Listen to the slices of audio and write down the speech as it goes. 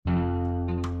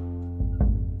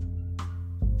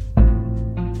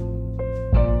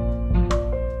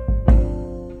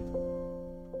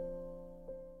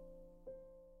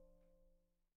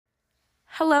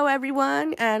Hello,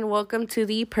 everyone, and welcome to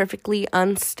the Perfectly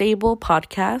Unstable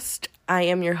podcast. I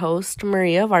am your host,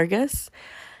 Maria Vargas,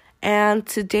 and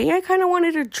today I kind of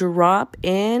wanted to drop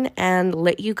in and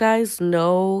let you guys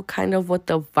know kind of what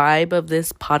the vibe of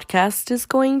this podcast is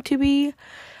going to be.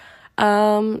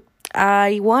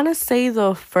 I want to say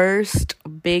the first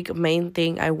big main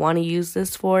thing I want to use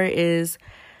this for is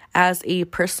as a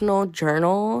personal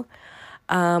journal.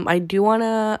 I do want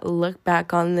to look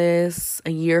back on this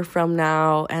a year from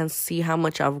now and see how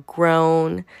much I've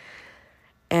grown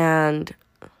and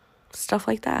stuff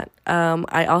like that.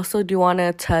 I also do want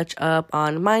to touch up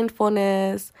on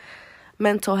mindfulness,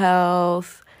 mental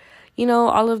health,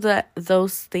 all of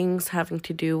those things having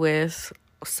to do with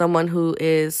someone who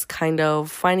is kind of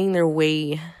finding their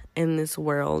way in this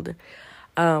world.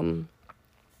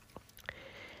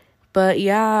 But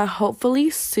yeah, hopefully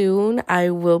soon I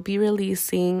will be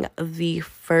releasing the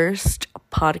first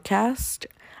podcast.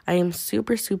 I am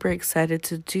super, super excited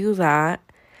to do that.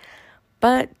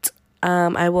 But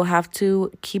I will have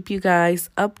to keep you guys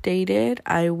updated.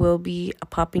 I will be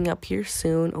popping up here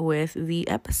soon with the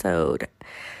episode.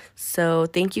 So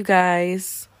thank you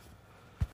guys.